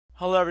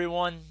Hello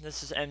everyone,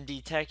 this is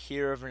MD Tech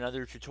here with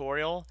another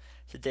tutorial.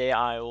 Today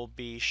I will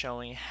be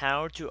showing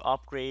how to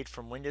upgrade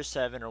from Windows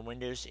 7 or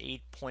Windows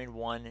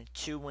 8.1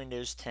 to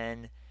Windows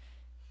 10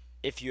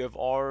 if you have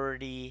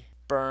already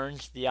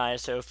burned the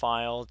ISO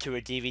file to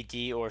a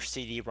DVD or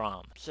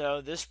CD-ROM. So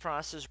this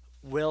process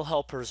will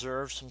help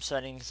preserve some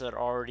settings that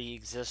already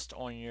exist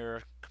on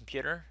your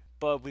computer,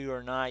 but we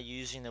are not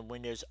using the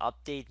Windows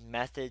Update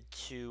method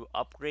to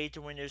upgrade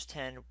to Windows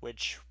 10,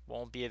 which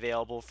won't be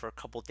available for a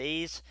couple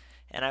days.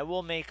 And I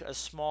will make a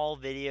small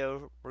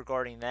video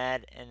regarding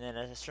that, and then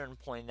at a certain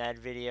point in that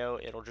video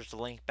it'll just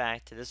link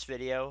back to this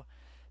video,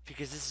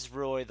 because this is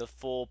really the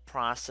full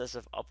process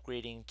of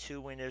upgrading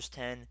to Windows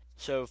 10.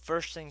 So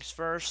first things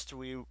first,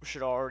 we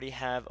should already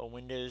have a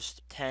Windows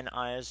 10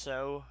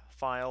 ISO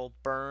file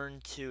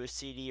burned to a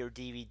CD or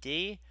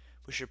DVD.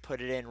 We should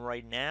put it in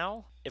right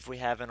now if we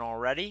haven't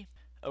already.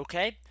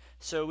 Okay,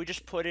 so we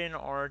just put in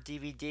our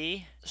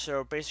DVD.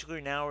 So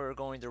basically now we're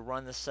going to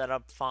run the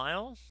setup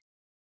file.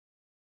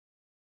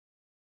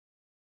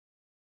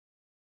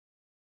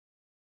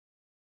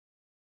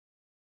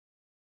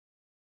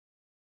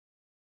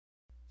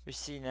 We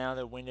see now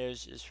that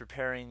Windows is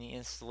preparing the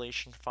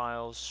installation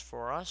files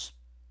for us.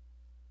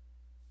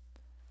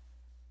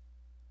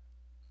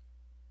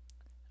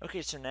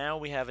 Okay, so now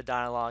we have a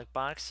dialog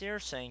box here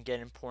saying get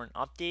important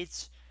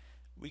updates.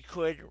 We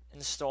could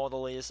install the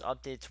latest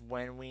updates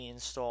when we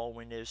install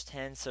Windows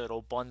 10, so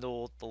it'll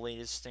bundle the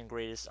latest and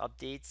greatest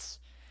updates,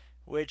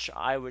 which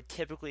I would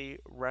typically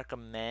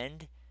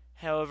recommend.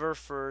 However,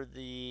 for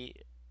the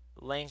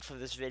length of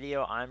this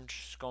video, I'm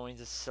just going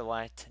to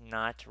select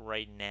not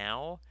right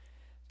now,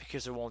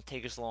 because it won't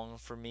take as long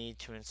for me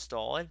to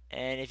install it.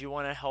 And if you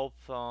want to help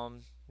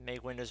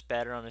make Windows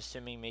better, I'm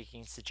assuming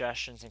making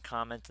suggestions and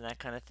comments and that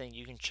kind of thing,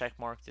 you can check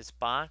mark this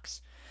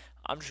box.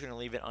 I'm just going to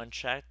leave it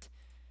unchecked.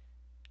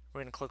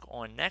 We're going to click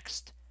on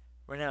next.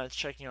 Right now it's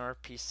checking our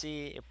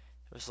PC. It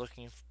was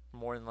looking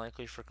more than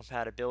likely for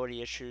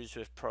compatibility issues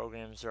with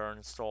programs that are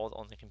installed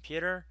on the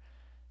computer.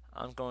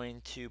 I'm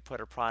going to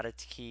put a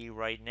product key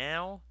right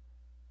now.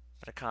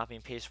 I'm going to copy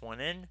and paste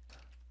one in.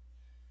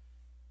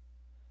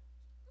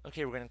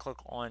 Okay, we're going to click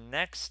on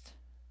next.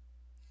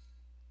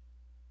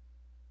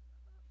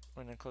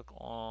 We're going to click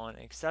on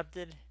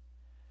accepted.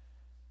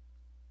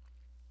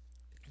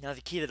 Now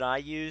the key that I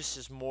use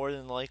is more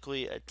than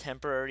likely a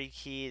temporary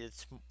key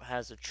that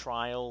has a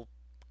trial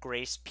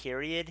grace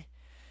period.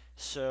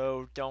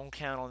 So don't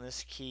count on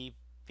this key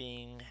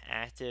being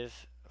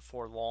active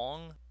for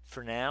long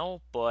for now,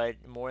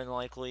 but more than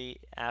likely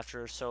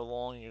after so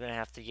long you're going to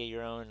have to get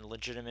your own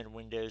legitimate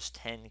Windows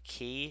 10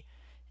 key.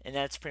 And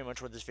that's pretty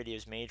much what this video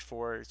is made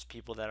for. It's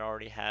people that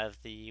already have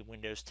the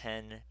Windows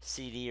 10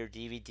 CD or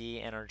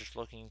DVD and are just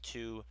looking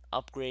to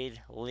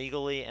upgrade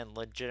legally and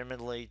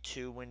legitimately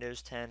to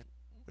Windows 10.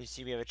 We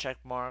see we have a check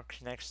mark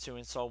next to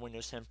install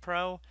Windows 10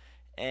 Pro,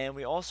 and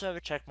we also have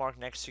a check mark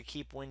next to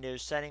keep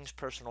Windows settings,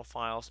 personal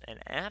files, and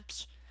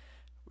apps.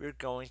 We're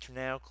going to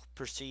now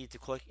proceed to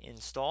click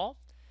install.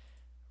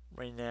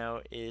 Right now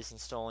it is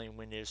installing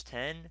Windows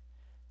 10.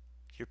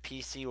 Your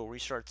PC will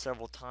restart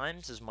several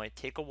times. This might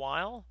take a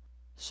while.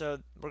 So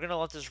we're going to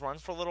let this run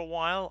for a little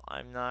while.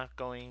 I'm not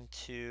going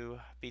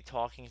to be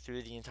talking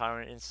through the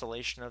entire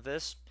installation of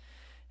this.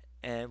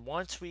 And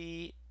once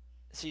we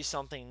see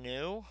something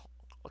new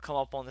come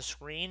up on the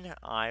screen,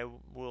 I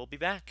will be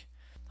back.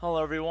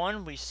 Hello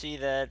everyone, we see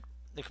that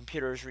the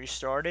computer is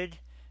restarted,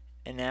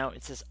 and now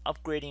it says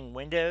upgrading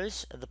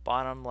Windows. At the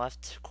bottom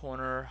left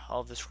corner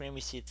of the screen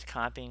we see it's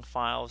copying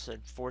files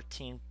at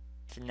 15%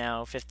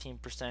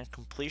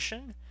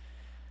 completion.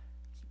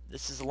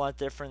 This is a lot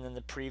different than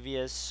the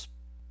previous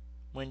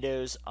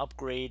Windows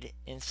upgrade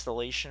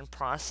installation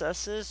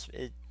processes.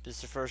 It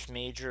is the first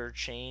major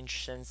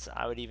change since,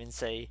 I would even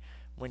say,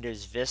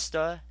 Windows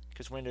Vista,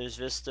 because Windows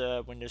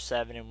Vista, Windows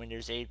 7, and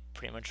Windows 8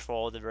 pretty much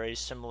followed a very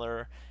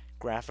similar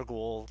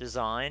graphical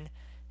design,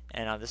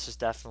 and this is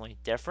definitely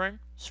different.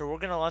 So we're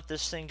going to let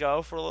this thing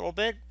go for a little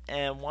bit,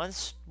 and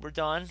once we're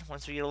done,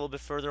 once we get a little bit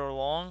further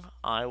along,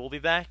 I will be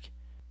back.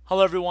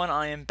 Hello everyone,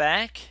 I am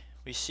back.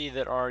 We see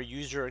that our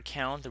user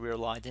account that we are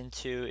logged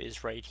into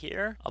is right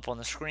here, up on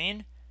the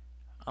screen.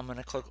 I'm going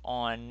to click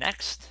on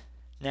next.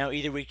 Now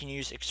either we can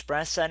use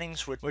Express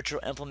settings, which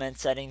will implement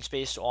settings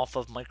based off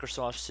of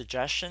Microsoft's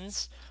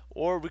suggestions,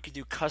 or we could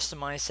do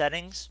customized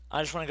settings.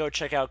 I just want to go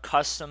check out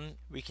custom.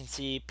 We can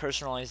see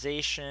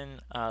personalization,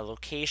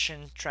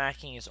 location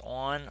tracking is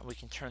on. We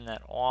can turn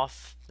that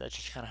off. That's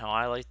just kind of how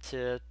I like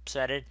to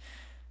set it.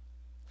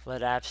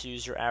 Let apps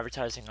use your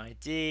advertising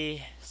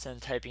ID,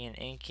 send typing and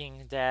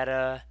inking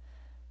data,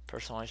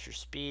 personalize your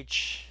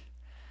speech.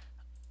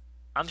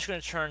 I'm just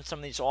going to turn some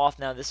of these off.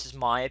 Now this is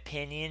my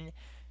opinion.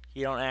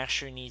 You don't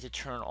actually need to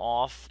turn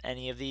off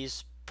any of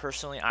these.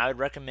 Personally, I would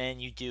recommend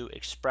you do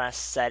Express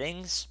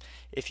settings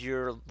if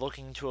you're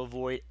looking to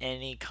avoid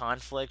any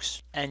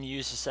conflicts and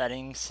use the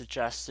settings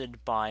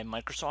suggested by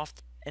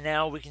Microsoft. And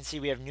now we can see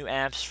we have new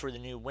apps for the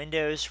new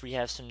Windows. We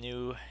have some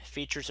new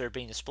features that are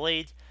being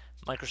displayed.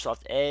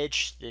 Microsoft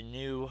Edge, the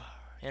new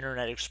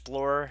Internet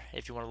Explorer,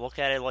 if you want to look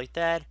at it like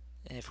that.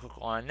 And if we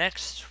click on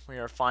next, we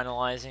are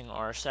finalizing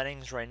our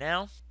settings right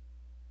now.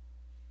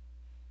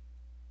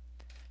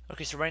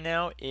 Okay, so right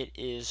now it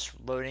is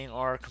loading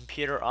our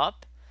computer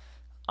up.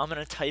 I'm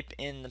going to type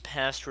in the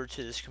password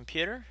to this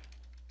computer.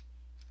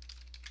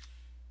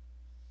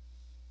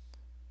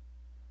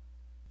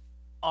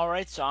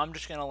 Alright, so I'm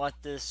just going to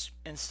let this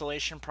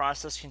installation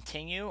process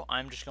continue.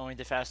 I'm just going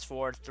to fast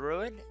forward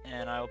through it,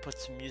 and I will put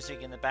some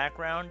music in the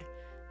background,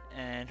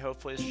 and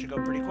hopefully this should go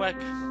pretty quick.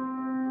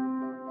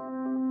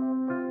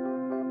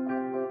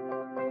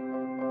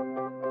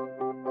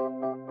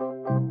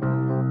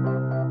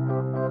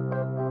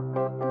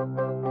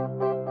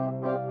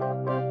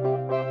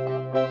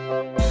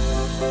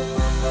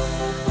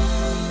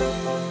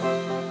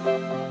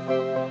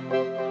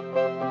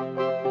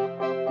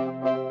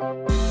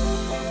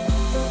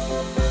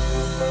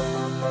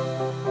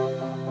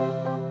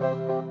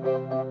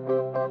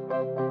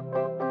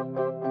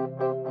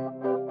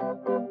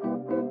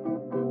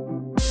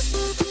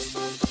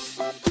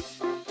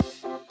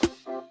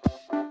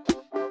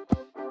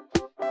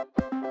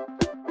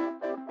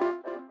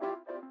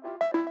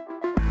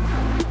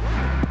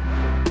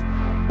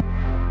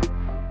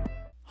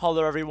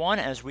 Hello everyone,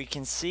 as we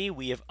can see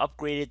we have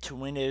upgraded to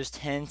Windows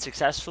 10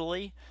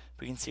 successfully.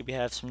 We can see we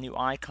have some new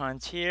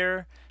icons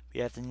here,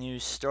 we have the new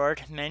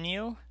start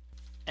menu,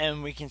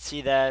 and we can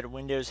see that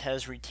Windows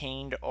has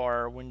retained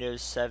our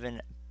Windows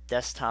 7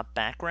 desktop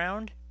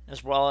background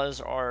as well as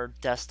our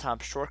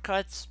desktop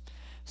shortcuts.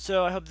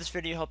 So I hope this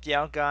video helped you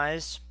out,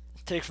 guys.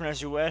 Take it from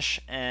as you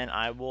wish, and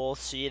I will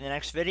see you in the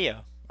next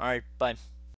video. Alright, bye.